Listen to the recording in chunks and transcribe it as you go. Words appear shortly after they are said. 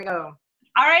Go.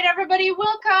 All right, everybody,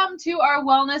 welcome to our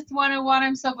Wellness 101.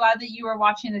 I'm so glad that you are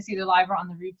watching this either live or on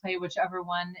the replay, whichever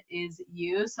one is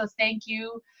you. So thank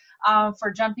you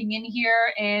for jumping in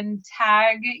here, and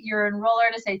tag your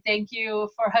enroller to say thank you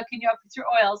for hooking you up with your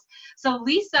oils. So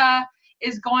Lisa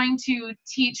is going to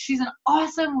teach. She's an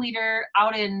awesome leader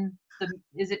out in the,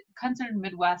 is it considered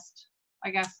Midwest,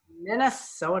 I guess?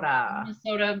 Minnesota,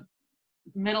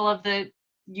 middle of the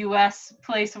U.S.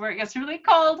 place where it gets really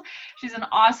cold. She's an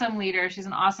awesome leader. She's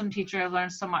an awesome teacher. I've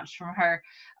learned so much from her.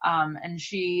 And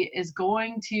she is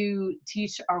going to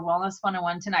teach our Wellness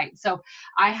 101 tonight. So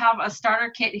I have a starter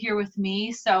kit here with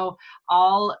me. So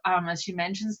I'll, as she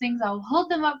mentions things, I'll hold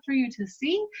them up for you to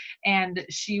see, and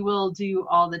she will do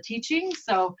all the teaching.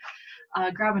 So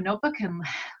grab a notebook and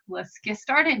let's get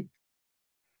started.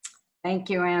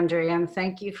 Thank you, Andrea, and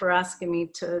thank you for asking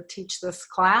me to teach this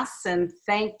class, and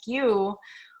thank you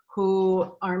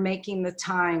who are making the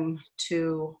time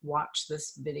to watch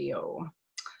this video.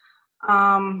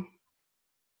 Like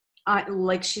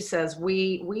she says,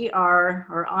 we are,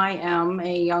 or I am,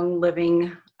 a Young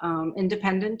Living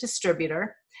independent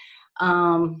distributor.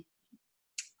 I'm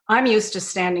used to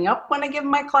standing up when I give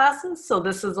my classes, so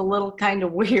this is a little kind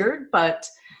of weird, but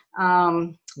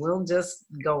we'll just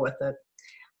go with it.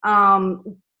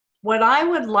 What I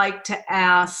would like to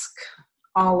ask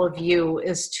all of you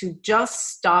is to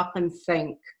just stop and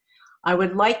think. I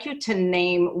would like you to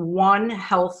name one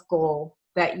health goal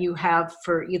that you have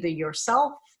for either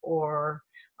yourself or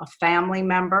a family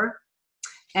member,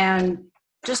 and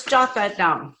just jot that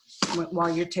down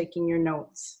while you're taking your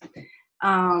notes.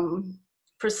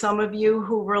 For some of you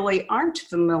who really aren't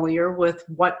familiar with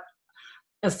what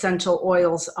essential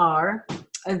oils are,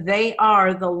 they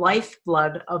are the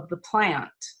lifeblood of the plant,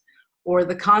 or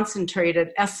the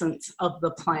concentrated essence of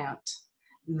the plant.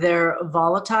 They're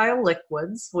volatile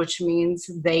liquids, which means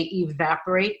they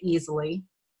evaporate easily.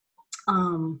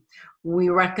 We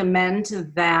recommend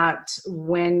that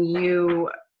when you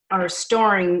are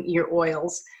storing your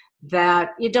oils,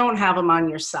 that you don't have them on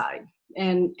your side.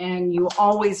 And you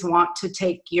always want to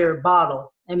take your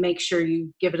bottle and make sure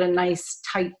you give it a nice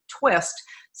tight twist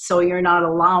so you're not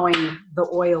allowing the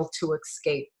oil to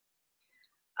escape.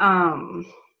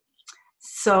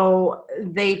 So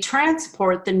they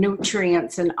transport the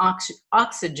nutrients and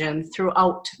oxygen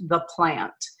throughout the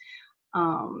plant.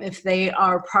 If they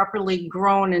are properly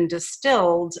grown and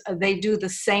distilled, they do the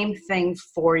same thing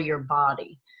for your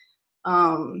body.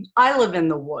 I live in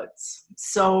the woods,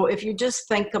 so if you just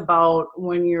think about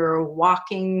when you're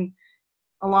walking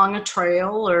along a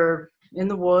trail or in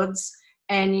the woods,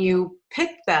 and you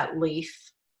pick that leaf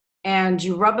and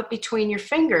you rub it between your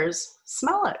fingers,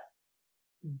 smell it.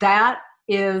 That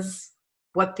is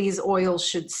what these oils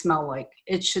should smell like.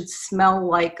 It should smell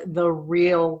like the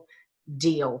real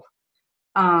deal.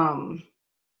 One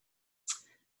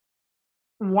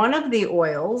of the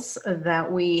oils that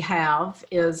we have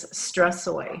is Stress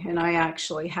Away, and I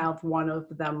actually have one of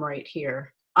them right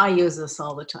here. I use this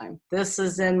all the time. This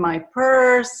is in my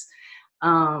purse.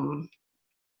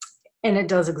 And it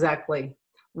does exactly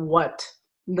what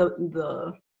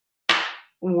the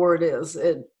word is.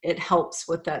 It helps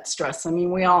with that stress. I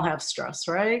mean, we all have stress,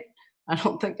 right? I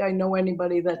don't think I know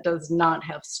anybody that does not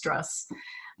have stress.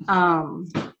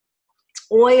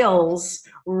 Oils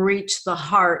reach the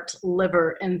heart,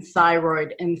 liver, and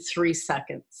thyroid in 3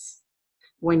 seconds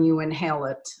when you inhale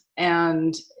it.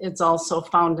 And it's also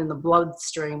found in the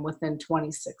bloodstream within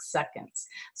 26 seconds.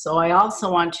 So I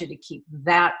also want you to keep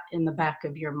that in the back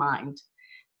of your mind.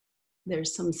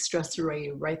 There's some Stress Away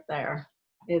right there.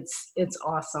 It's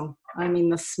awesome. I mean,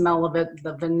 the smell of it,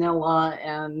 the vanilla,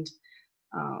 and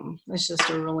it's just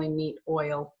a really neat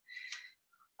oil.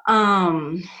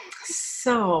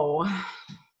 So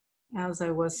as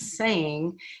I was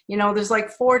saying, you know, there's like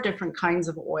 4 different kinds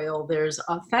of oil. There's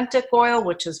authentic oil,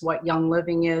 which is what Young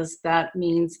Living is. That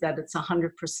means that it's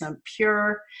 100%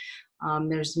 pure.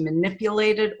 There's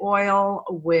manipulated oil,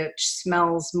 which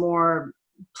smells more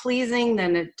pleasing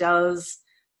than it does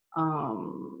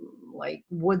like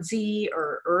woodsy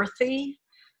or earthy.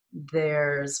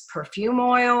 There's perfume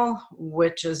oil,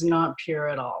 which is not pure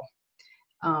at all.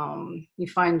 You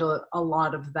find a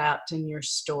lot of that in your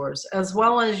stores, as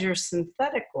well as your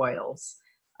synthetic oils.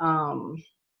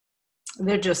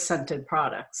 They're just scented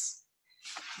products.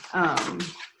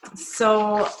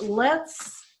 So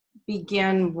let's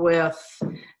begin with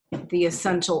the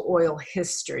essential oil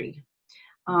history.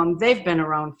 They've been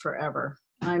around forever.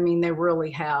 I mean, they really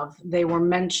have. They were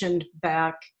mentioned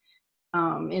back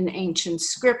in ancient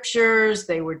scriptures.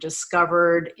 They were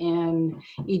discovered in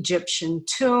Egyptian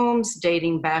tombs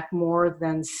dating back more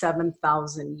than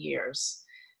 7,000 years.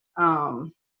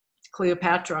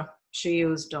 Cleopatra, she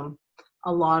used them.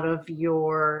 A lot of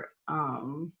your,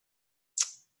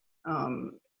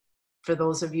 for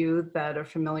those of you that are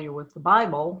familiar with the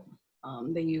Bible,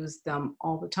 they use them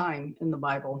all the time in the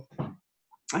Bible.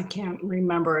 I can't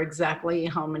remember exactly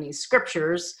how many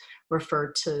scriptures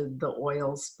refer to the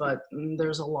oils, but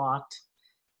there's a lot.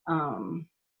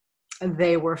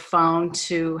 They were found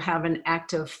to have an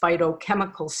active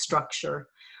phytochemical structure.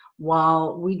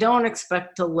 While we don't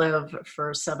expect to live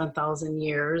for 7,000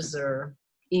 years or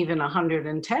even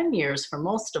 110 years for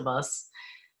most of us,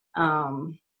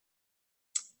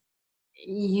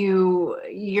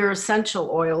 your essential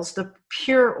oils, the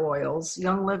pure oils,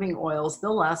 Young Living oils,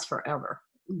 they'll last forever.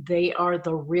 They are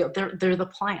the real, they're the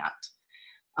plant.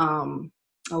 A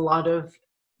lot of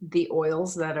the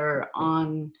oils that are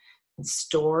on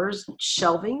stores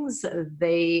shelvings,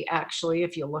 they actually,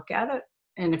 if you look at it,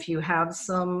 and if you have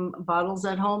some bottles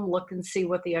at home, look and see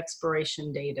what the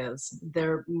expiration date is.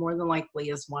 There more than likely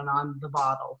is one on the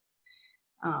bottle.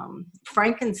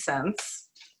 Frankincense,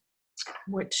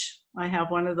 which I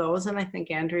have one of those, and I think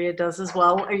Andrea does as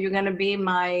well. Are you going to be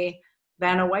my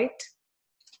Vanna White?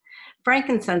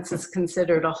 Frankincense is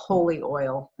considered a holy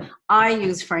oil. I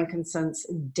use frankincense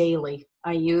daily.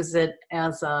 I use it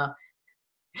as a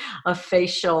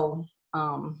facial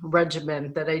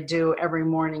regimen that I do every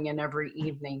morning and every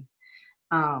evening.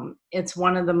 It's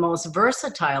one of the most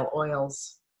versatile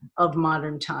oils of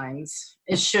modern times.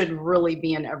 It should really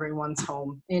be in everyone's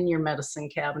home, in your medicine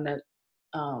cabinet.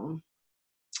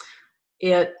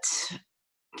 It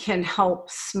can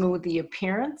help smooth the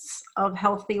appearance of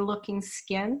healthy looking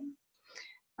skin.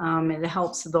 It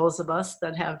helps those of us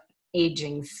that have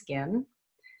aging skin.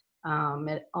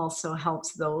 It also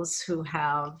helps those who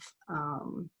have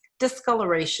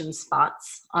discoloration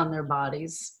spots on their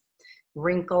bodies,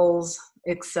 wrinkles,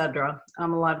 etc. A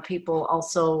lot of people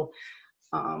also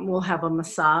will have a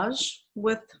massage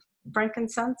with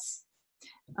frankincense.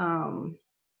 And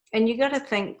you got to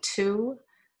think too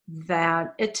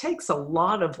that it takes a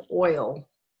lot of oil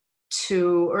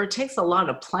or it takes a lot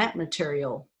of plant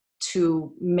material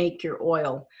to make your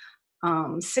oil.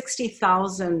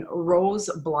 60,000 rose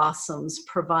blossoms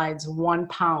provides 1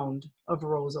 pound of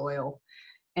rose oil,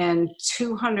 and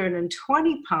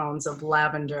 220 pounds of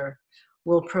lavender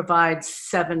will provide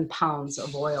 7 pounds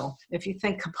of oil. If you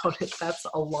think about it, that's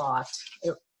a lot.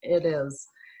 It is.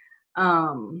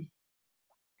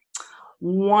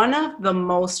 One of the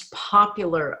most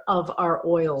popular of our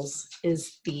oils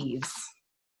is thieves.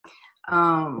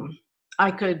 I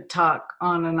could talk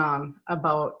on and on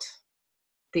about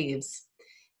thieves.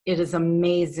 It is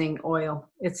amazing oil.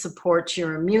 It supports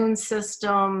your immune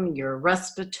system, your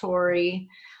respiratory.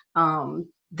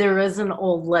 There is an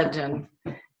old legend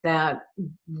that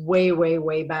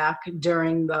way back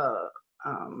during the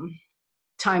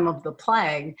time of the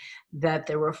plague, that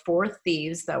there were 4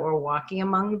 thieves that were walking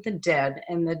among the dead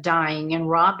and the dying and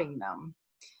robbing them.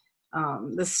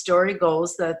 The story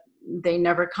goes that they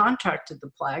never contracted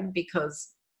the plague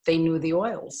because they knew the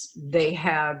oils. They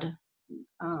had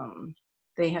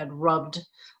rubbed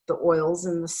the oils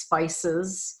and the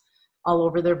spices all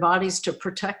over their bodies to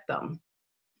protect them.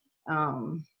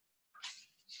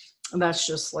 That's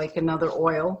just like another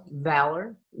oil,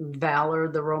 Valor. Valor,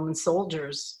 the Roman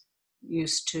soldiers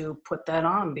used to put that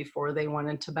on before they went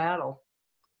into battle.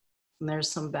 And there's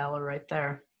some Valor right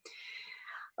there.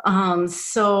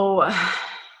 So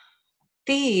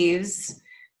thieves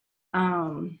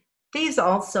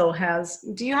also has,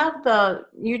 do you have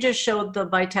you just showed the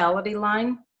Vitality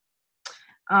line.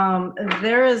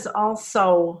 There is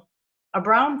also a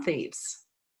brown thieves.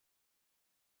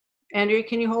 Andrea,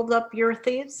 can you hold up your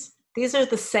thieves? These are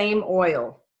the same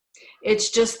oil. It's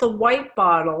just the white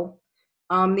bottle.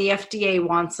 The FDA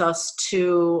wants us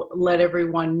to let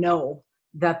everyone know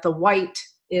that the white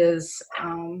is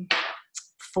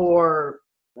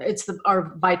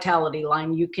our Vitality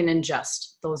line. You can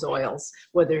ingest those oils,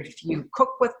 whether if you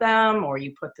cook with them or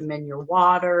you put them in your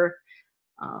water.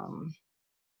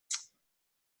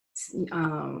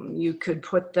 You could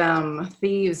put them,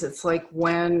 thieves, it's like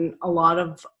when a lot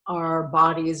of our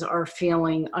bodies are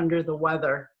feeling under the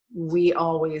weather.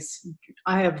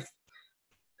 I have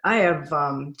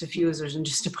diffusers in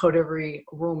just about every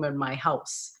room in my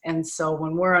house. And so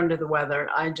when we're under the weather,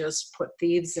 I just put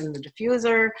thieves in the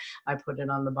diffuser. I put it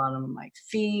on the bottom of my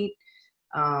feet.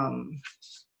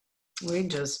 We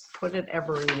just put it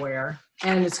everywhere.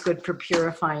 And it's good for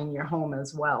purifying your home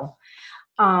as well.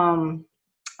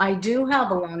 I do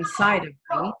have alongside of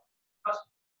me.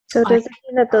 So does it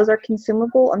mean that those are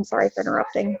consumable? I'm sorry for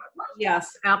interrupting.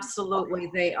 Yes, absolutely,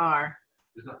 they are.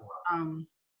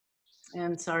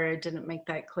 And sorry, I didn't make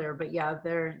that clear, but yeah,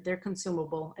 they're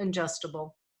consumable,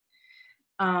 ingestible.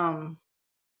 Um,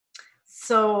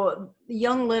 so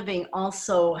Young Living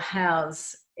also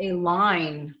has a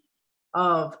line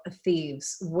of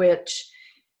thieves, which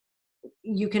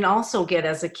you can also get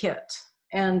as a kit.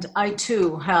 And I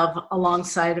too have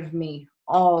alongside of me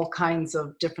all kinds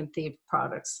of different thief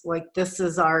products. Like this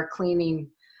is our cleaning,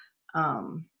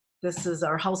 this is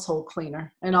our household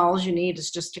cleaner, and all you need is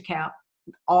just a cap.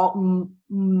 The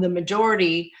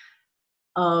majority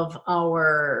of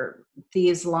our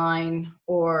thieves line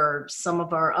or some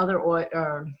of our other oil,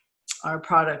 our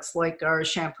products like our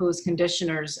shampoos,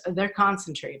 conditioners, they're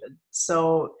concentrated,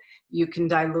 so you can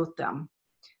dilute them.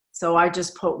 So I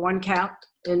just put one cap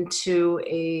into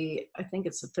I think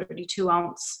it's a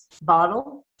 32-ounce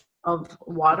bottle of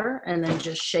water, and then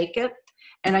just shake it.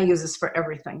 And I use this for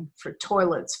everything, for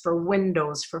toilets, for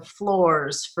windows, for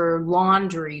floors, for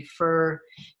laundry, for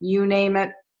you name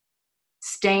it,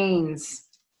 stains.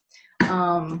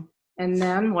 And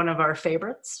then one of our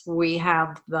favorites, we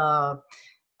have the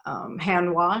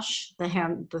hand wash,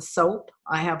 the soap.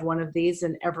 I have one of these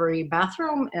in every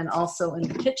bathroom and also in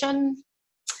the kitchen.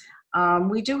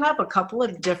 We do have a couple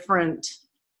of different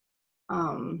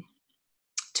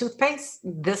toothpaste.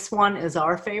 This one is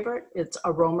our favorite. It's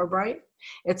Aroma Bright.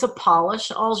 It's a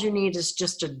polish. All you need is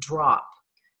just a drop,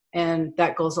 and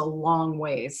that goes a long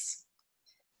ways.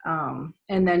 And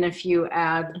then if you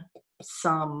add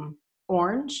some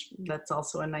orange, that's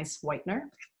also a nice whitener.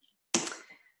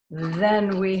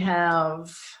 Then we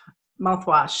have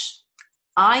mouthwash.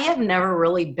 I have never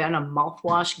really been a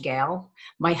mouthwash gal.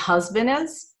 My husband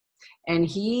is, and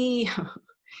he's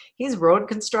road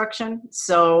construction.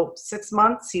 So 6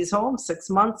 months he's home, 6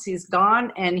 months he's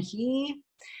gone, and he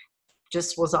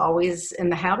just was always in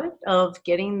the habit of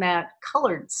getting that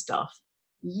colored stuff.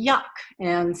 Yuck.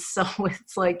 And so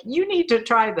it's like, you need to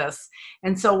try this.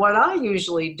 And so what I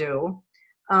usually do,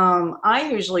 I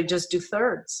usually just do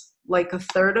thirds, like a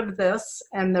third of this,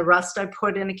 and the rest I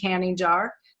put in a canning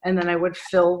jar, and then I would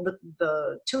fill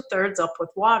the 2/3 up with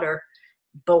water.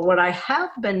 But what I have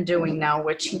been doing now,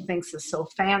 which he thinks is so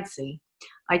fancy,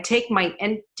 I take my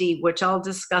empty, which I'll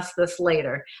discuss this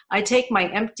later, I take my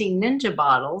empty Ninja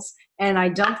bottles and I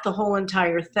dump the whole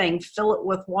entire thing, fill it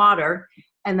with water,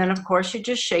 and then of course you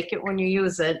just shake it when you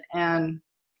use it, and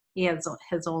he has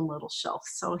his own little shelf.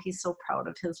 So he's so proud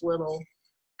of his little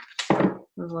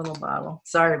bottle.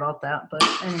 Sorry about that, but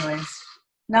anyways.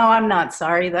 No, I'm not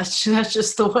sorry. That's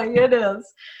just the way it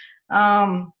is.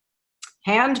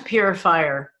 Hand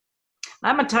purifier.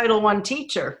 I'm a Title I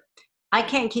teacher. I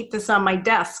can't keep this on my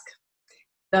desk.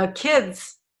 The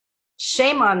kids,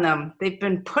 shame on them. They've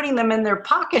been putting them in their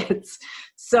pockets.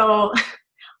 So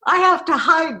I have to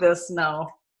hide this now,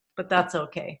 but that's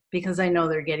okay because I know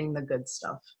they're getting the good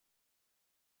stuff.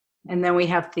 And then we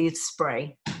have thieves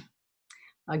spray.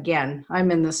 Again, I'm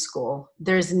in the school.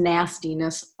 There's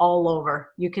nastiness all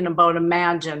over. You can about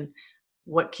imagine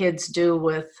what kids do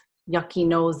with yucky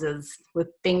noses, with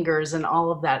fingers and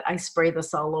all of that. I spray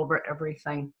this all over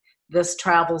everything. This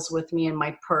travels with me in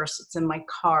my purse. It's in my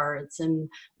car. It's in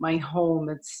my home.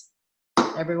 It's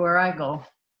everywhere I go.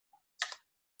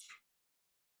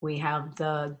 We have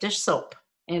the dish soap.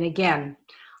 And again,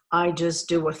 I just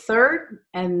do a third,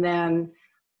 and then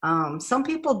some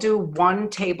people do 1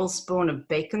 tablespoon of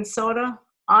baking soda.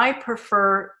 I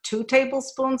prefer 2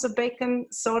 tablespoons of baking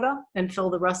soda and fill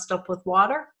the rest up with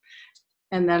water.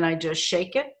 And then I just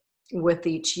shake it with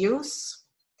each use.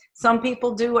 Some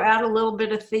people do add a little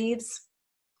bit of thieves.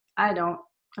 I don't.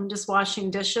 I'm just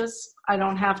washing dishes. I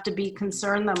don't have to be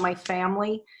concerned that my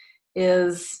family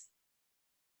is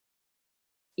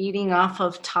eating off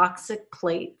of toxic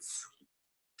plates.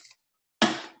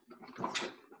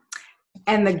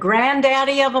 And the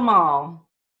granddaddy of them all,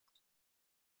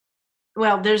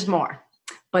 well, there's more,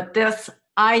 but this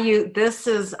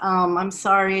is, I'm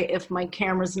sorry if my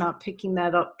camera's not picking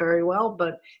that up very well,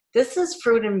 but this is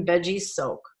fruit and veggie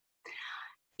soak.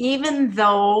 Even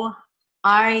though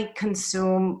I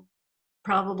consume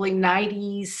probably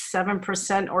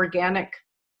 97% organic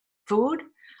food,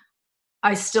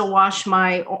 I still wash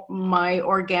my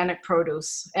organic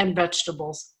produce and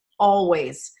vegetables,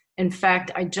 always. In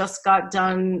fact, I just got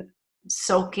done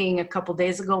soaking a couple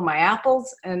days ago my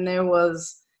apples, and there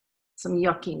was some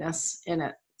yuckiness in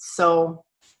it. So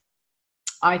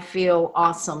I feel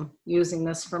awesome using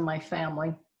this for my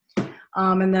family.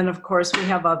 And then, of course, we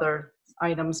have other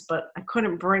items, but I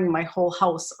couldn't bring my whole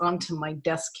house onto my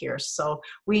desk here. So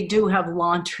we do have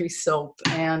laundry soap,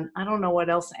 and I don't know what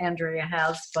else Andrea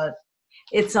has, but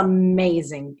it's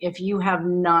amazing. If you have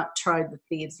not tried the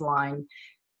Thieves line,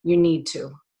 you need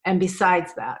to. And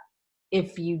besides that,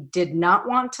 if you did not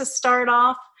want to start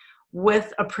off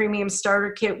with a premium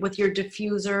starter kit, with your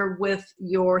diffuser, with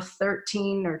your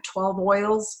 13 or 12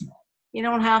 oils, you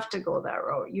don't have to go that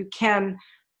route. You can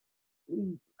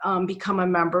become a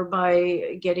member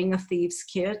by getting a Thieves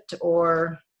Kit,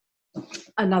 or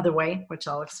another way, which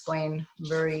I'll explain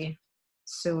very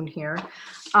soon here.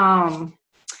 Our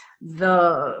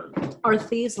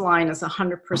Thieves line is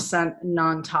 100%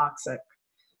 non-toxic.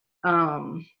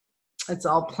 It's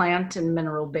all plant and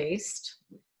mineral based.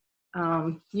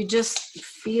 You just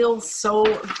feel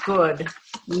so good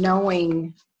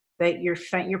knowing that you're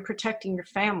protecting your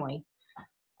family.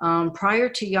 Prior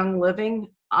to Young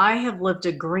Living, I have lived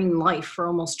a green life for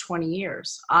almost 20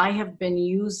 years. I have been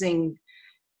using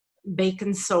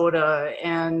baking soda,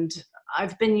 and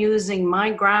I've been using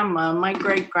my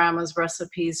great grandma's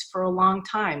recipes for a long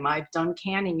time. I've done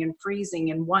canning and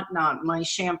freezing and whatnot. My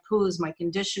shampoos, my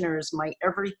conditioners, my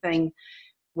everything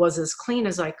was as clean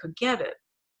as I could get it.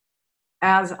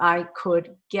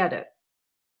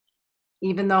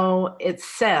 Even though it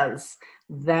says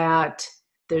that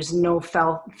there's no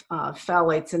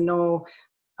phthalates and no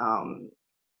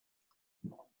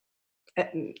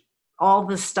all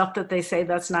the stuff that they say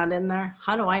that's not in there.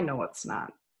 How do I know it's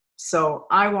not? So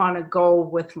I want to go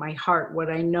with my heart, what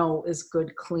I know is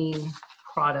good, clean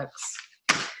products.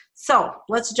 So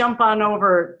let's jump on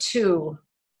over to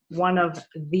one of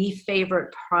the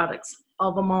favorite products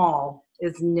of them all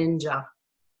is Ninja.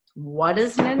 What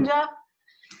is Ninja?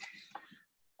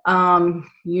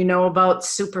 You know about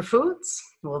superfoods?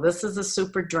 Well, this is a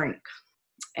super drink.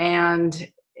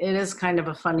 And it is kind of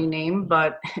a funny name,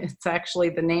 but it's actually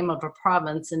the name of a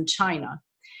province in China.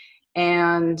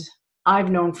 And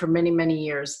I've known for many, many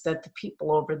years that the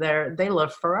people over there, they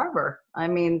live forever. I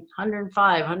mean,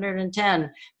 105,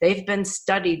 110. They've been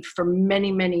studied for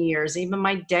many, many years. Even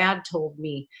my dad told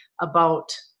me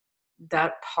about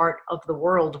that part of the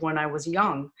world when I was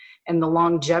young and the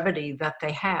longevity that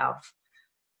they have.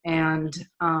 And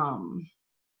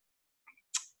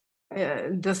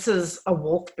this is a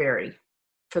wolfberry.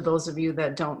 For those of you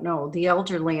that don't know, the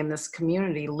elderly in this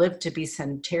community live to be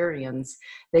centenarians.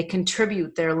 They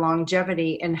contribute their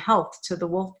longevity and health to the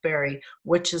wolfberry,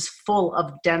 which is full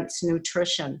of dense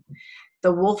nutrition.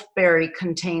 The wolfberry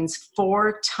contains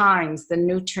 4 times the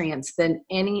nutrients than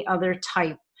any other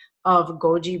type of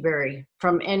goji berry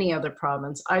from any other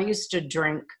province. I used to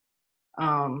drink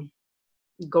I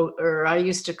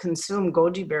used to consume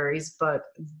goji berries, but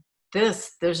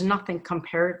there's nothing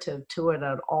comparative to it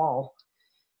at all.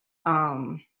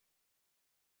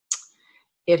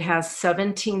 It has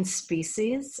 17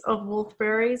 species of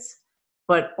wolfberries,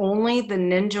 but only the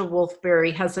Ninja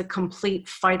wolfberry has a complete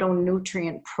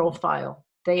phytonutrient profile.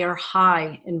 They are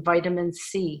high in vitamin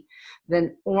C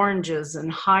than oranges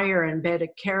and higher in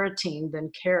beta-carotene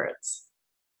than carrots.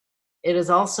 It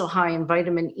is also high in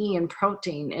vitamin E and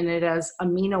protein, and it has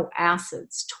amino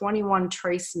acids, 21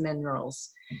 trace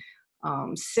minerals,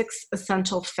 6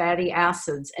 essential fatty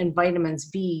acids, and vitamins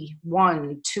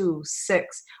B1, 2,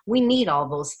 6. We need all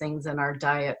those things in our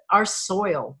diet. Our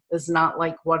soil is not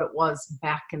like what it was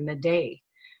back in the day.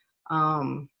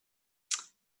 Our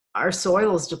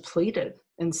soil is depleted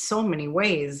in so many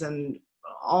ways, and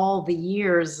all the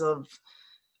years of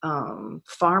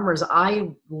farmers. I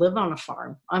live on a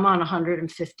farm. I'm on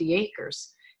 150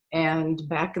 acres. And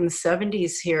back in the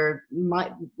 70s here, my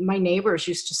neighbors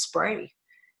used to spray.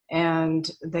 And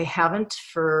they haven't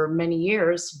for many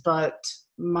years, but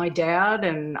my dad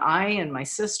and I and my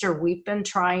sister, we've been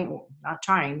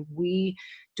we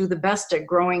do the best at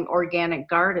growing organic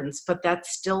gardens, but that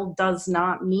still does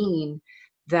not mean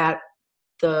that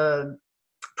the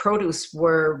produce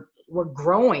we're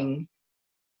growing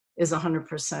is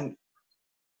 100%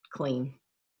 clean,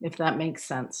 if that makes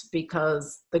sense,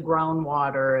 because the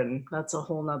groundwater, and that's a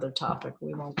whole nother topic.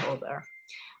 We won't go there.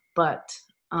 But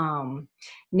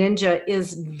Ninja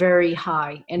is very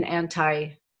high in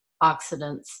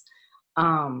antioxidants.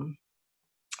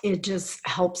 It just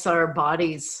helps our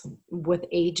bodies with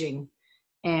aging,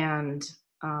 and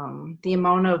the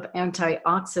amount of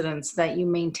antioxidants that you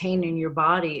maintain in your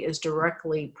body is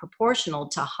directly proportional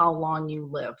to how long you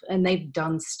live. And they've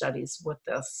done studies with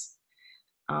this.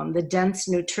 The dense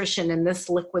nutrition in this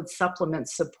liquid supplement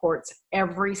supports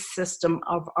every system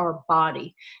of our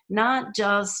body, not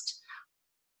just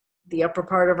the upper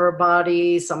part of our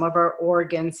body, some of our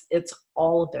organs. It's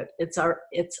all of it. It's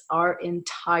our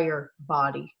entire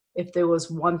body. If there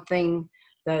was one thing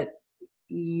that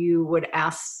you would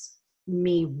ask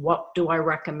me, what do I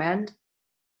recommend?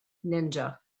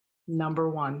 Ninja, number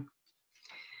 1.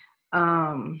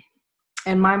 And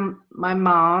my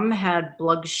mom had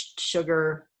blood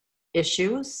sugar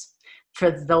issues.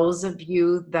 For those of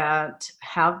you that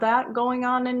have that going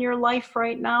on in your life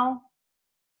right now,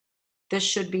 this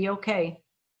should be okay.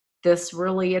 This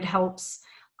really, it helps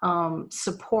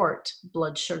support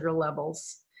blood sugar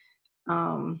levels.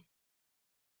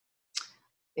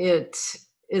 It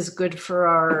is good for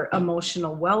our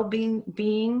emotional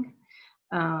well-being.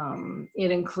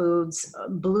 It includes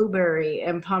blueberry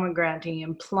and pomegranate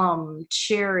and plum,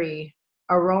 cherry,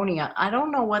 aronia. I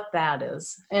don't know what that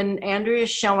is. And Andrea is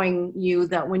showing you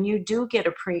that when you do get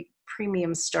a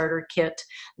premium starter kit,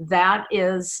 that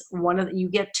is you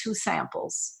get 2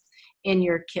 samples in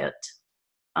your kit.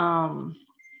 And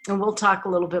we'll talk a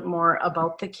little bit more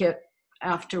about the kit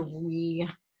after we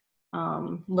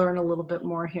learn a little bit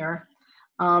more here.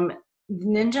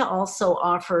 Ninja also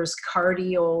offers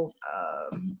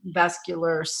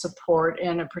cardiovascular support,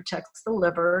 and it protects the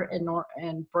liver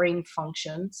and brain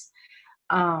functions.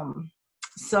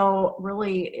 So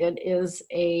really, it is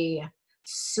a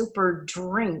super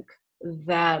drink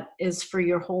that is for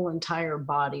your whole entire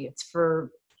body. It's for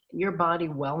your body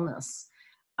wellness.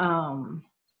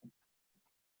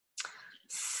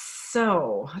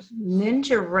 So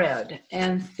Ninja Red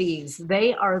and Thieves,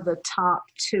 they are the top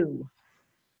 2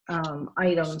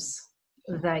 items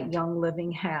that Young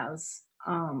Living has.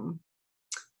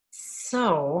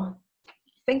 So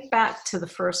think back to the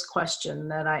first question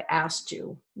that I asked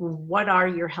you. What are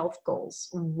your health goals?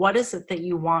 What is it that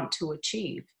you want to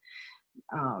achieve?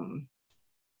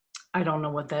 I don't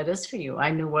know what that is for you.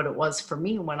 I knew what it was for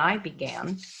me when I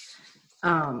began.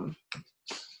 And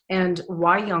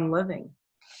why Young Living?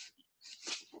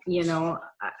 You know,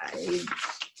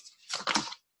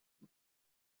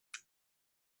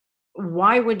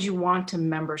 why would you want a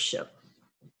membership?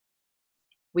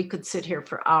 We could sit here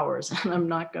for hours, and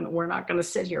we're not gonna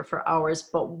sit here for hours,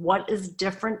 but what is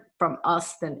different from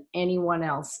us than anyone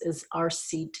else is our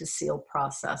seed to seal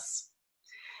process.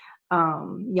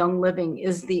 Young Living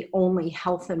is the only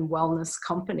health and wellness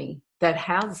company that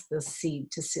has this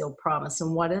seed to seal promise.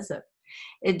 And what is it?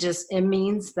 It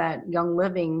means that Young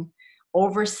Living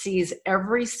oversees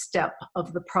every step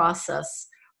of the process,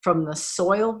 from the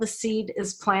soil the seed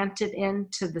is planted in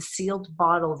to the sealed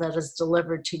bottle that is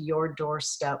delivered to your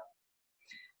doorstep.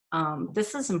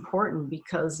 This is important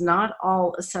because not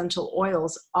all essential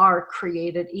oils are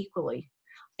created equally.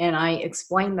 And I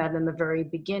explained that in the very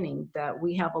beginning, that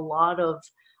we have a lot of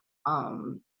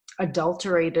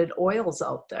adulterated oils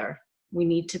out there. We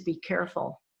need to be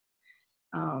careful.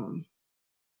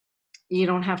 You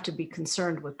don't have to be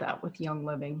concerned with that with Young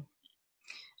Living.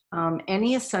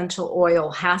 Any essential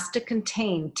oil has to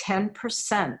contain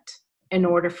 10% in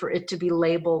order for it to be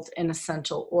labeled an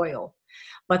essential oil.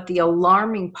 But the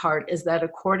alarming part is that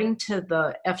according to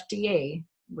the FDA,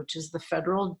 which is the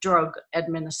Federal Drug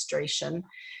Administration,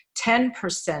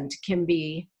 10% can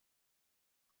be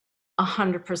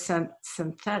 100%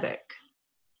 synthetic.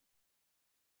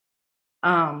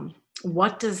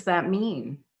 What does that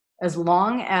mean? As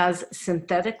long as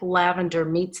synthetic lavender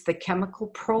meets the chemical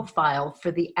profile for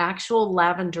the actual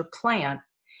lavender plant,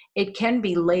 it can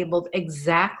be labeled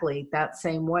exactly that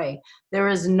same way. There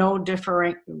is no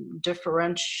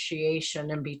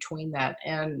differentiation in between that.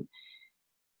 And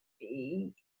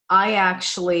I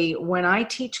actually, when I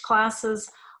teach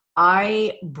classes,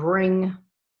 I bring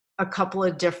a couple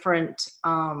of different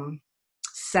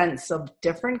scents of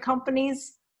different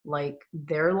companies, like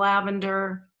their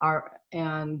lavender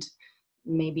and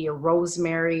maybe a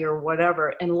rosemary or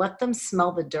whatever, and let them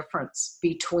smell the difference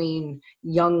between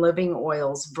Young Living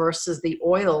oils versus the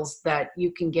oils that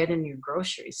you can get in your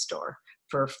grocery store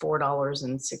for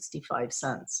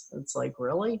 $4.65. It's like,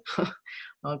 really?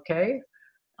 Okay.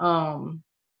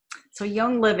 So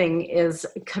Young Living is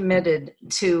committed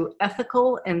to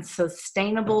ethical and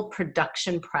sustainable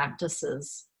production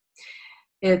practices.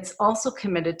 It's also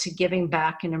committed to giving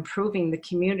back and improving the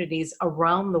communities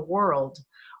around the world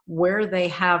where they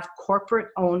have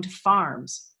corporate-owned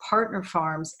farms, partner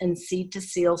farms, and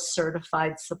seed-to-seal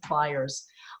certified suppliers.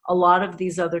 A lot of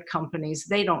these other companies,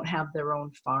 they don't have their own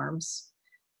farms.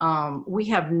 We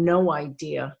have no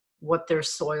idea what their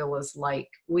soil is like.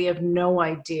 We have no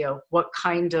idea what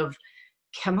kind of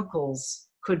chemicals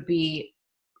could be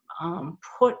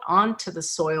put onto the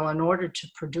soil in order to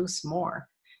produce more.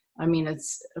 I mean,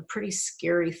 it's a pretty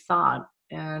scary thought,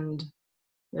 and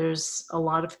there's a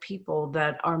lot of people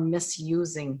that are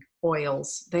misusing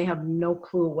oils. They have no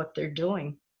clue what they're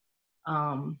doing.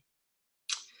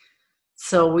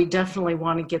 So we definitely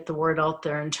want to get the word out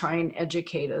there and try and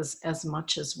educate as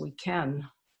much as we can.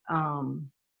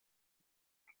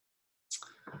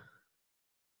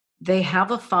 they have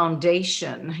a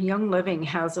foundation. Young Living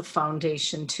has a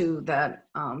foundation too that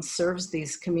serves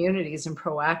these communities and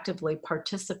proactively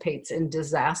participates in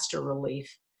disaster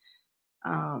relief.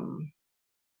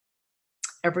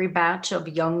 Every batch of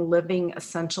Young Living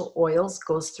essential oils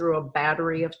goes through a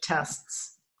battery of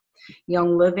tests.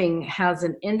 Young Living has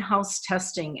an in-house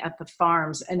testing at the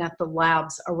farms and at the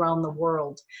labs around the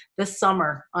world. This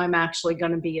summer, I'm actually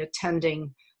going to be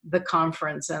attending the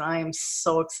conference, and I am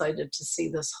so excited to see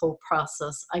this whole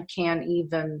process. I can't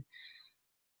even,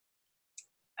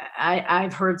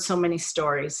 I've heard so many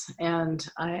stories, and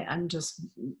I'm just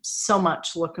so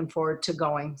much looking forward to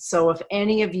going. So if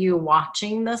any of you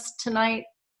watching this tonight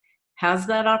has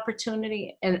that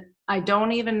opportunity, and I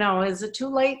don't even know, is it too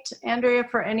late, Andrea,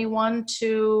 for anyone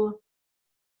to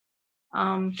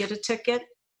get a ticket?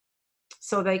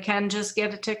 So they can just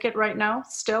get a ticket right now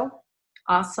still?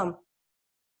 Awesome.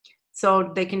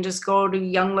 So they can just go to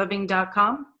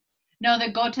youngliving.com? No, they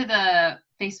go to the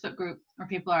Facebook group where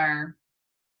people are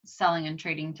selling and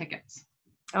trading tickets.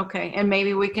 Okay, and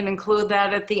maybe we can include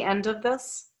that at the end of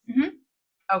this? Mm-hmm.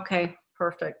 Okay,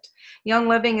 perfect. Young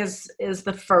Living is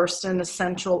the first in the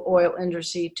essential oil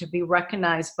industry to be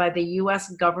recognized by the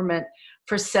U.S. government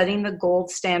for setting the gold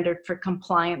standard for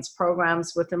compliance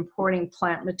programs with importing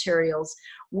plant materials.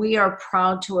 We are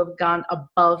proud to have gone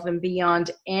above and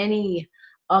beyond any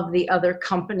of the other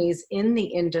companies in the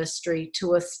industry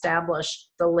to establish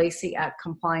the Lacey Act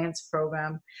compliance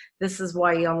program. This is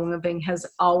why Young Living has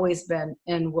always been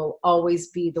and will always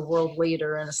be the world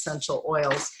leader in essential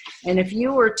oils. And if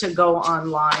you were to go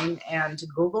online and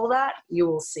Google that, you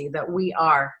will see that we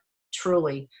are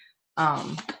truly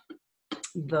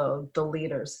the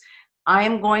leaders. I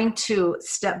am going to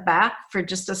step back for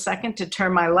just a second to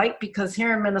turn my light, because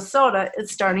here in Minnesota,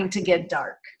 it's starting to get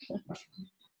dark.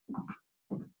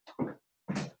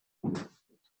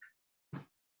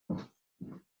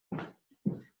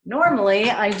 Normally,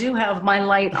 I do have my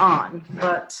light on,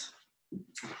 but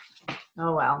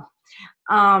oh well.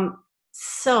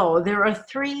 So there are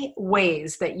 3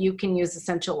 ways that you can use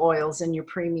essential oils in your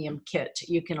premium kit.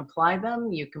 You can apply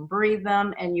them, you can breathe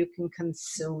them, and you can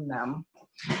consume them.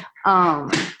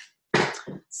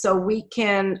 So we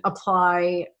can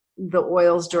apply the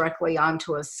oils directly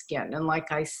onto a skin. And like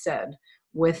I said,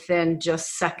 within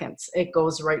just seconds, it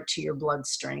goes right to your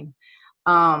bloodstream.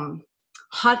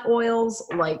 Hot oils,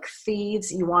 like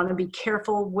thieves, you want to be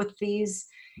careful with these.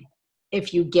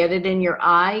 If you get it in your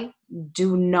eye,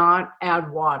 do not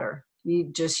add water. You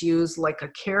just use like a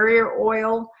carrier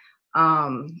oil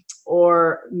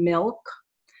or milk.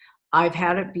 I've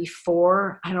had it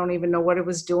before. I don't even know what it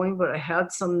was doing, but I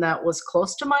had some that was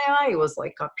close to my eye. It was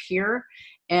like up here.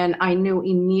 And I knew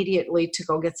immediately to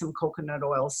go get some coconut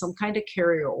oil, some kind of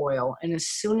carrier oil. And as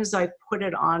soon as I put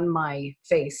it on my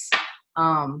face,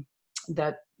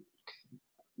 that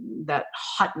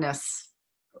hotness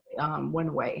went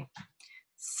away.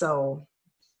 So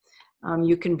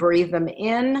you can breathe them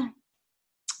in.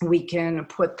 We can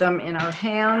put them in our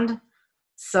hand.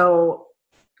 So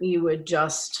you would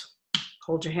just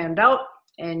hold your hand out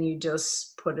and you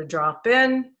just put a drop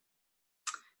in.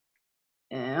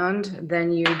 And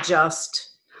then you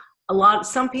just,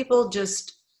 some people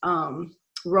just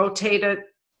rotate it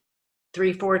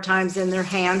 3-4 times in their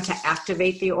hand to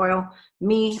activate the oil.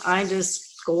 Me, I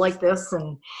just go like this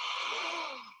and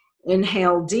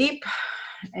inhale deep.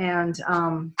 And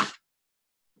I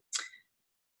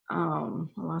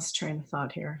lost train of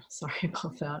thought here. Sorry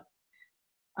about that.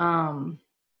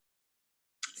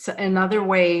 So another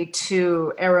way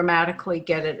to aromatically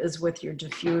get it is with your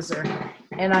diffuser.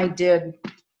 And I did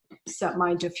set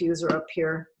my diffuser up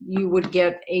here. You would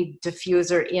get a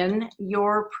diffuser in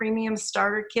your premium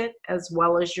starter kit, as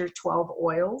well as your 12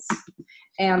 oils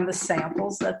and the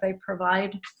samples that they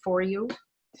provide for you.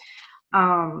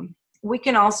 We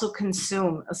can also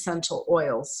consume essential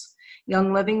oils.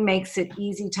 Young Living makes it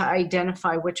easy to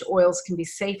identify which oils can be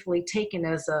safely taken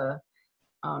as a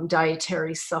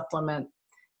dietary supplement.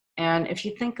 And if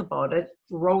you think about it,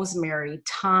 rosemary,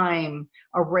 thyme,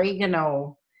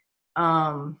 oregano,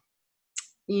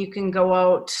 you can go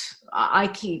out. I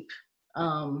keep,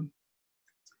 oh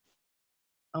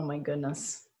my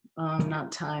goodness,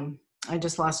 not thyme. I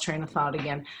just lost train of thought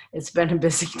again. It's been a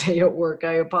busy day at work.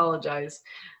 I apologize.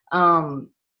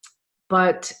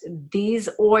 But these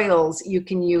oils you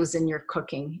can use in your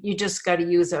cooking. You just got to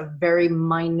use a very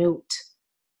minute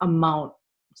amount.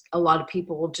 A lot of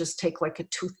people will just take like a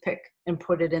toothpick and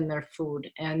put it in their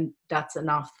food, and that's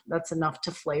enough. That's enough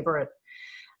to flavor it.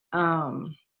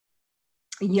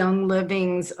 Young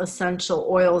Living's essential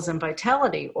oils and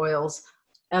vitality oils,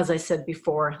 as I said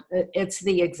before, it's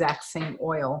the exact same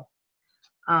oil.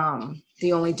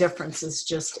 The only difference is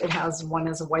just it has one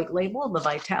as a white label, the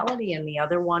Vitality, and the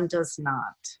other one does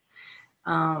not.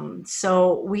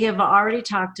 So we have already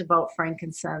talked about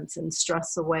frankincense and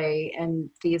Stress Away and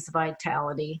these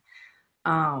Vitality.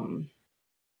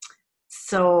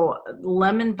 So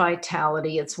lemon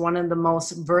Vitality, it's one of the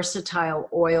most versatile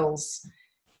oils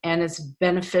and it's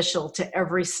beneficial to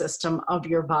every system of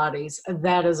your bodies.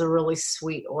 That is a really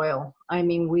sweet oil. I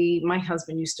mean, my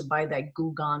husband used to buy that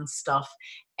Goo Gone stuff,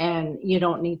 and you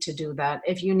don't need to do that.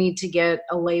 If you need to get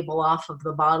a label off of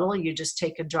the bottle, you just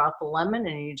take a drop of lemon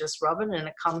and you just rub it and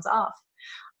it comes off.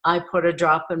 I put a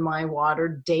drop in my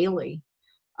water daily.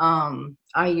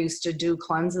 I used to do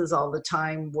cleanses all the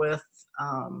time with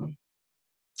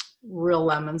real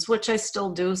lemons, which I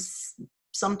still do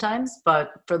sometimes,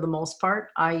 but for the most part,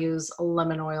 I use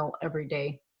lemon oil every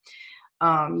day.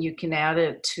 You can add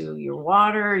it to your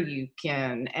water. You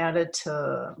can add it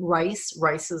to rice.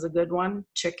 Rice is a good one.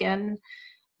 Chicken.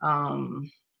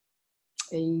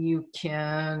 You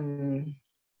can,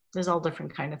 there's all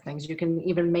different kind of things. You can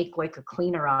even make like a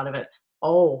cleaner out of it.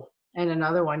 Oh, and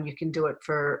another one, you can do it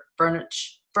for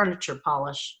furniture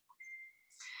polish.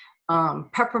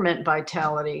 Peppermint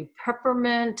Vitality.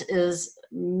 Peppermint is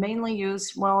mainly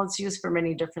used, well, it's used for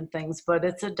many different things, but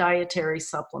it's a dietary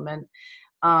supplement.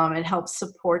 It helps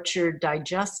support your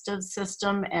digestive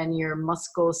system and your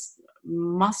muscular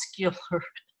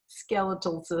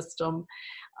skeletal system.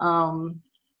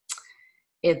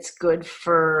 It's good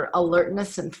for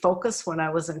alertness and focus. When I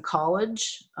was in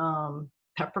college,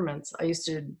 peppermints, I used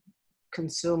to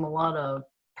consume a lot of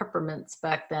peppermints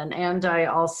back then, and I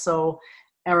also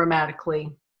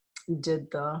aromatically did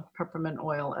the peppermint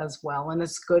oil as well, and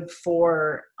it's good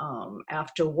for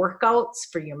after workouts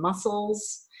for your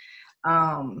muscles.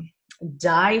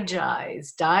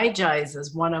 Digize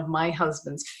is one of my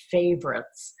husband's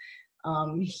favorites.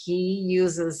 He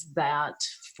uses that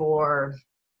for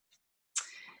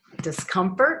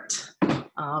discomfort,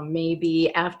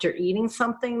 maybe after eating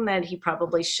something that he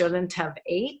probably shouldn't have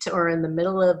ate, or in the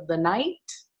middle of the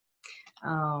night.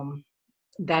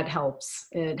 That helps.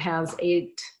 It has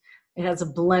a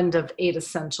blend of 8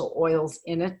 essential oils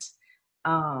in it.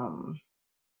 A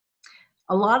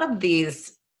lot of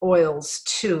these oils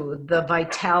too, the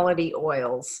Vitality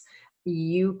oils,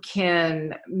 you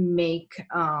can make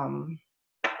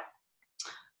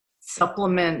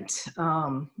supplement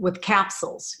with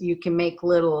capsules. You can make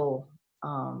little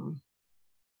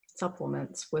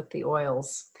supplements with the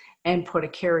oils and put a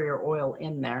carrier oil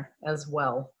in there as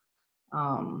well.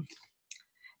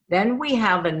 Then we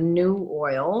have a new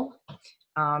oil.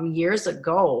 Years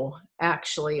ago,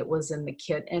 actually, it was in the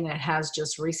kit, and it has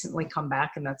just recently come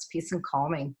back, and that's Peace and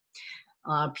Calming.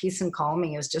 Peace and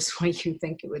Calming is just what you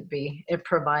think it would be. It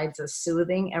provides a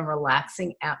soothing and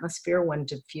relaxing atmosphere when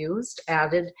diffused,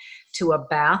 added to a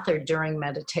bath or during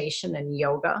meditation and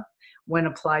yoga. When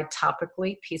applied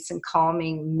topically, Peace and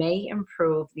Calming may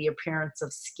improve the appearance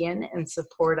of skin and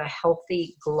support a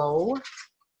healthy glow.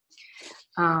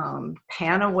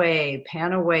 Panaway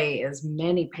is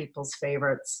many people's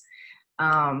favorites.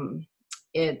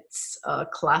 It's a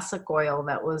classic oil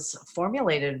that was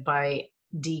formulated by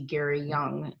D. Gary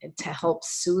Young to help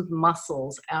soothe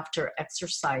muscles after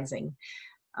exercising.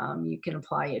 You can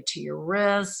apply it to your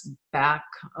wrists, back,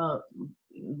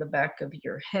 the back of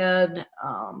your head.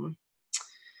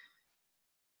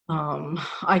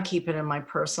 I keep it in my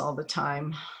purse all the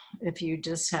time. If you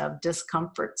just have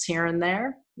discomforts here and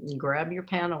there, you grab your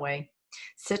Panaway.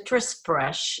 Citrus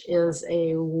Fresh is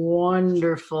a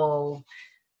wonderful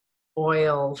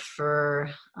oil for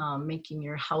making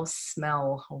your house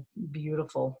smell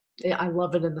beautiful. I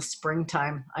love it in the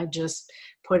springtime. I just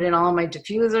put in all my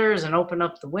diffusers and open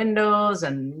up the windows,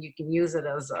 and you can use it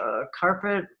as a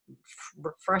carpet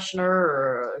freshener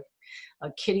or a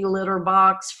kitty litter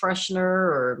box freshener,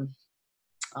 or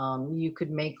you could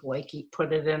make, like, you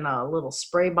put it in a little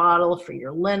spray bottle for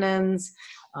your linens.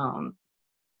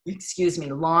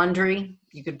 Laundry.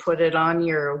 You could put it on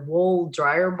your wool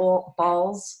dryer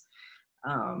balls.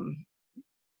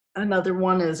 Another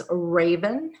one is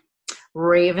Raven.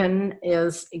 Raven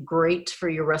is great for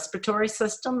your respiratory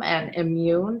system and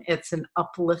immune. It's an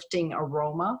uplifting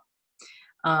aroma.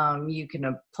 You can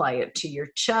apply it to your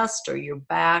chest or your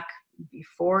back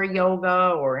before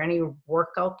yoga or any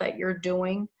workout that you're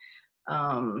doing.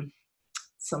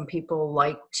 Some people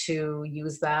like to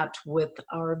use that with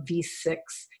our V6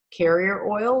 carrier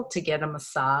oil to get a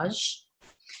massage.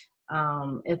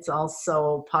 It's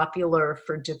also popular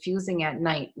for diffusing at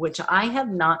night, which I have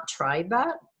not tried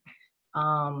that.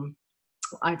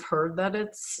 I've heard that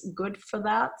it's good for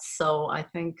that. So I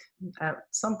think at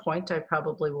some point I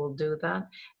probably will do that.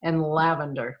 And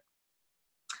lavender.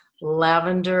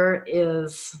 Lavender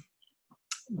is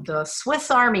the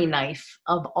Swiss Army knife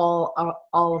of all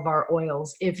of our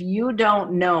oils. If you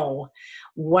don't know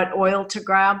what oil to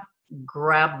grab,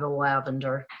 grab the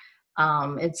lavender.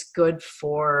 It's good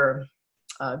for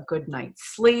a good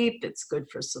night's sleep. It's good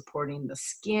for supporting the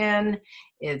skin.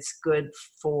 It's good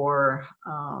for,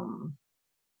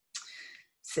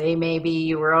 say maybe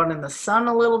you were out in the sun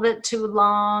a little bit too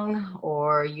long,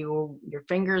 or your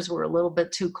fingers were a little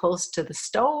bit too close to the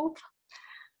stove.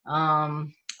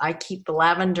 I keep the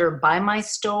lavender by my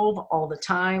stove all the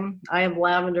time. I have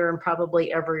lavender in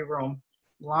probably every room,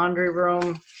 laundry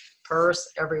room,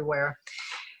 purse, everywhere.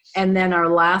 And then our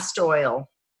last oil,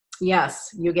 yes,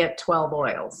 you get 12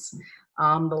 oils.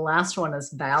 The last one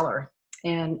is Valor,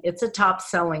 and it's a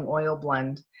top-selling oil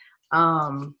blend.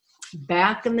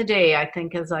 Back in the day, I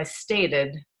think, as I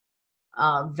stated,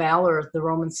 Valor, the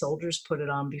Roman soldiers put it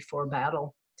on before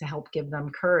battle to help give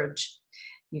them courage.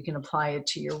 You can apply it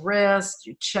to your wrist,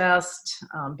 your chest,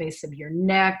 base of your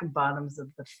neck, bottoms of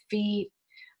the feet.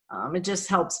 It just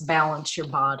helps balance your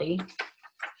body.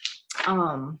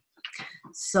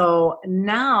 So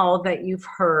now that you've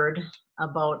heard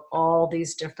about all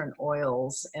these different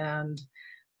oils and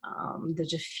the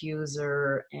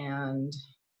diffuser and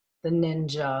the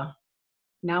Ninja,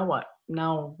 now what?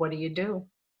 Now what do you do?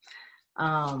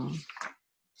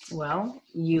 Well,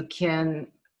 you can,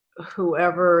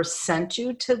 whoever sent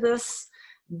you to this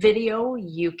video,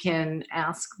 you can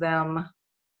ask them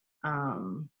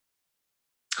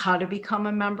how to become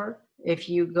a member. If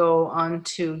you go on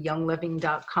to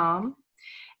youngliving.com,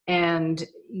 and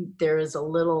there is a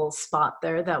little spot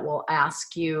there that will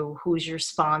ask you who's your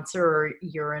sponsor or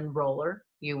your enroller.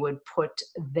 You would put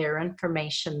their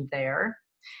information there.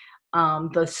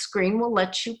 The screen will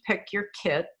let you pick your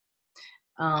kit.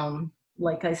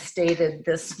 Like I stated,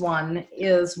 this one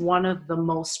is one of the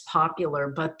most popular,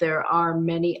 but there are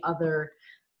many other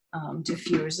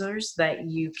diffusers that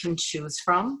you can choose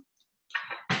from.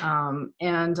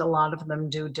 And a lot of them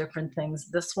do different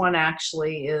things. This one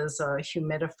actually is a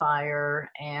humidifier,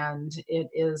 and it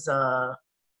is a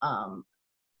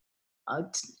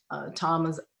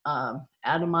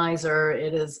atomizer.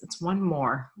 It's one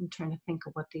more. I'm trying to think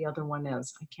of what the other one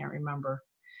is. I can't remember.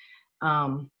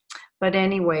 But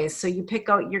anyway, so you pick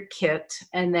out your kit,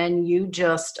 and then you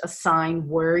just assign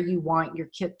where you want your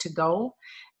kit to go.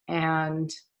 And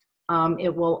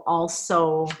it will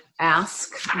also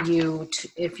ask you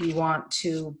if you want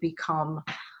to become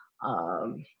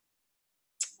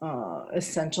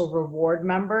Essential Reward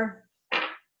member.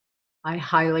 I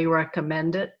highly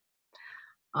recommend it.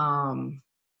 All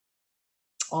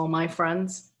my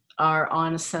friends are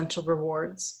on Essential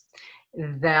Rewards.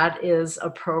 That is a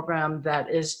program that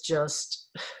is just,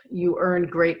 you earn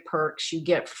great perks, you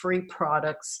get free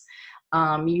products,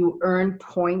 you earn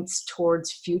points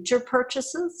towards future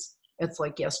purchases. It's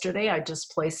like yesterday, I just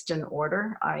placed an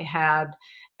order. I had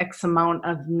X amount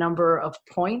of number of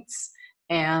points,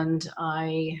 and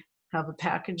I have a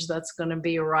package that's going to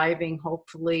be arriving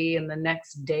hopefully in the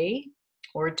next day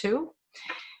or two.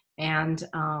 And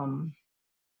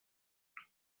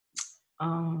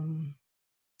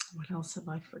what else have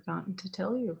I forgotten to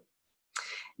tell you?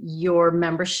 Your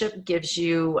membership gives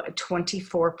you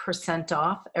 24%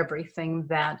 off everything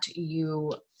that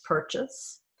you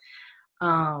purchase.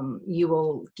 You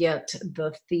will get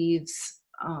the Thieves,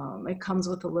 it comes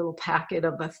with a little packet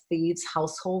of a Thieves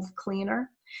household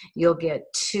cleaner. You'll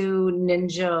get 2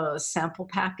 Ninja sample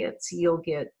packets. You'll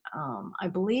get, I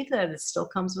believe that it still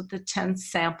comes with the 10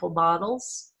 sample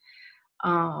bottles.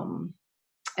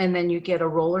 And then you get a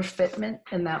roller fitment,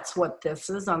 and that's what this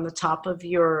is on the top of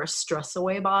your Stress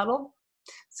Away bottle.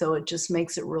 So it just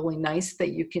makes it really nice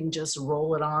that you can just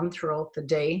roll it on throughout the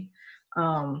day.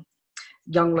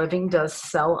 Young Living does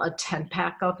sell a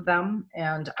 10-pack of them,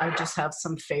 and I just have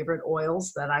some favorite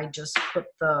oils that I just put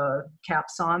the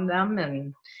caps on them,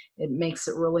 and it makes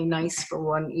it really nice for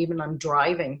when even I'm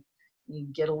driving. You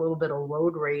get a little bit of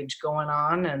road rage going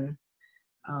on, and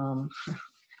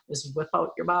just whip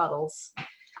out your bottles.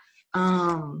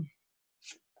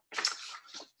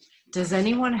 Does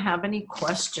anyone have any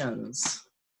questions?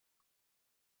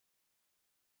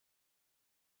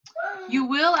 You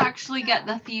will actually get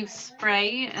the Thieves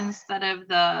spray instead of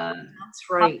the That's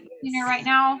right. cleaner right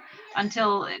now,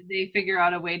 until they figure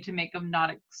out a way to make them not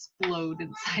explode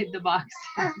inside the boxes.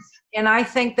 And I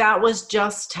think that was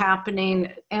just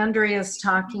happening. Andrea's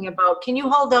talking about, can you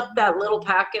hold up that little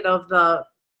packet of the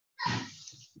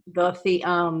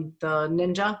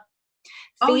Ninja?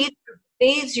 Oh, Thieves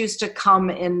these used to come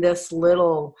in this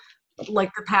little,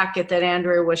 like the packet that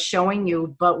Andrea was showing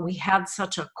you, but we had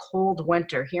such a cold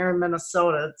winter here in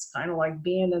Minnesota. It's kind of like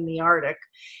being in the Arctic,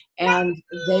 and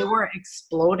they were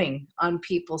exploding on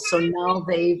people. So now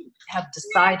they have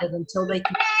decided, until they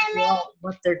can figure out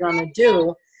what they're going to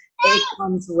do, it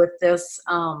comes with this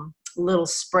little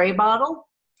spray bottle.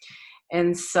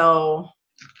 And so,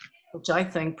 which I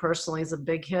think personally is a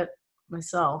big hit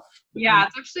myself. Yeah,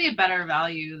 it's actually a better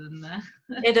value than the.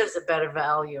 It is a better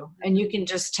value. And you can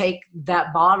just take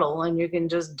that bottle and you can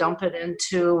just dump it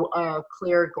into a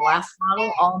clear glass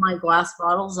bottle. All my glass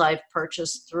bottles I've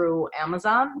purchased through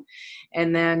Amazon.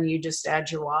 And then you just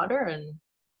add your water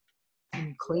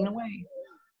and clean away.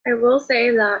 I will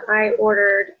say that I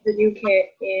ordered the new kit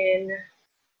in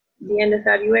the end of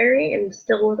February and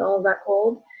still with all of that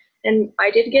cold. And I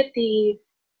did get the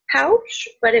pouch,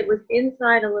 but it was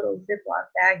inside a little Ziploc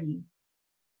baggie.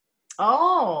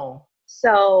 Oh.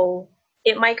 So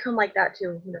it might come like that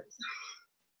too. Who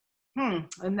knows?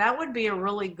 And that would be a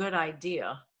really good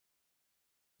idea.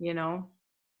 You know,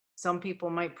 some people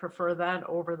might prefer that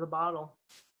over the bottle,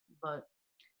 but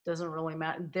doesn't really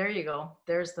matter. There you go.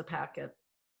 There's the packet.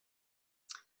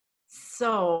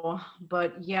 So,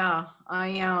 but yeah,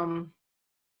 and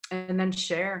then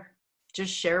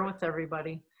just share with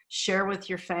everybody. Share with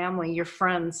your family, your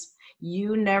friends.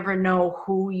 You never know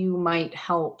who you might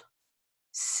help.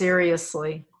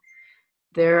 Seriously.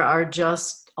 There are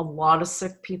just a lot of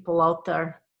sick people out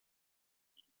there.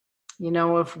 You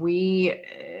know, if we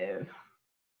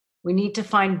need to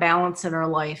find balance in our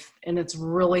life, and it's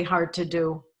really hard to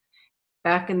do.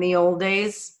 Back in the old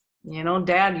days, you know,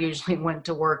 Dad usually went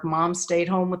to work. Mom stayed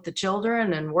home with the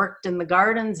children and worked in the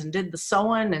gardens and did the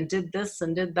sewing and did this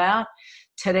and did that.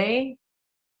 Today,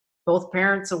 both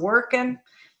parents are working,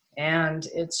 and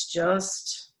it's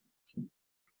just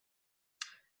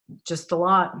a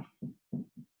lot.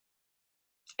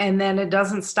 And then it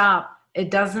doesn't stop. It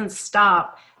doesn't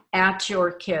stop at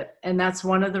your kit. And that's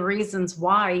one of the reasons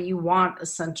why you want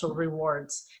Essential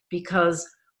Rewards, because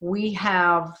we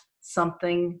have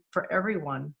something for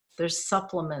everyone. There's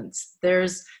supplements,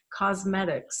 there's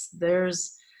cosmetics,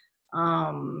 there's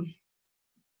a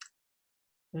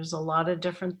lot of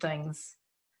different things.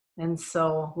 And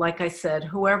so, like I said,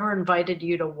 whoever invited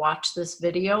you to watch this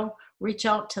video, reach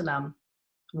out to them.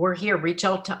 We're here. Reach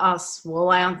out to us.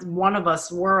 We'll answer. One of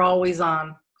us, we're always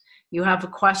on. You have a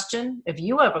question? If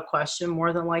you have a question,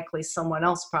 more than likely someone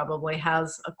else probably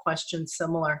has a question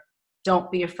similar.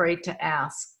 Don't be afraid to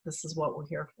ask. This is what we're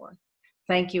here for.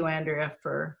 Thank you, Andrea,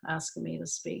 for asking me to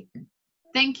speak.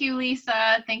 Thank you,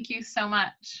 Lisa. Thank you so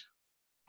much.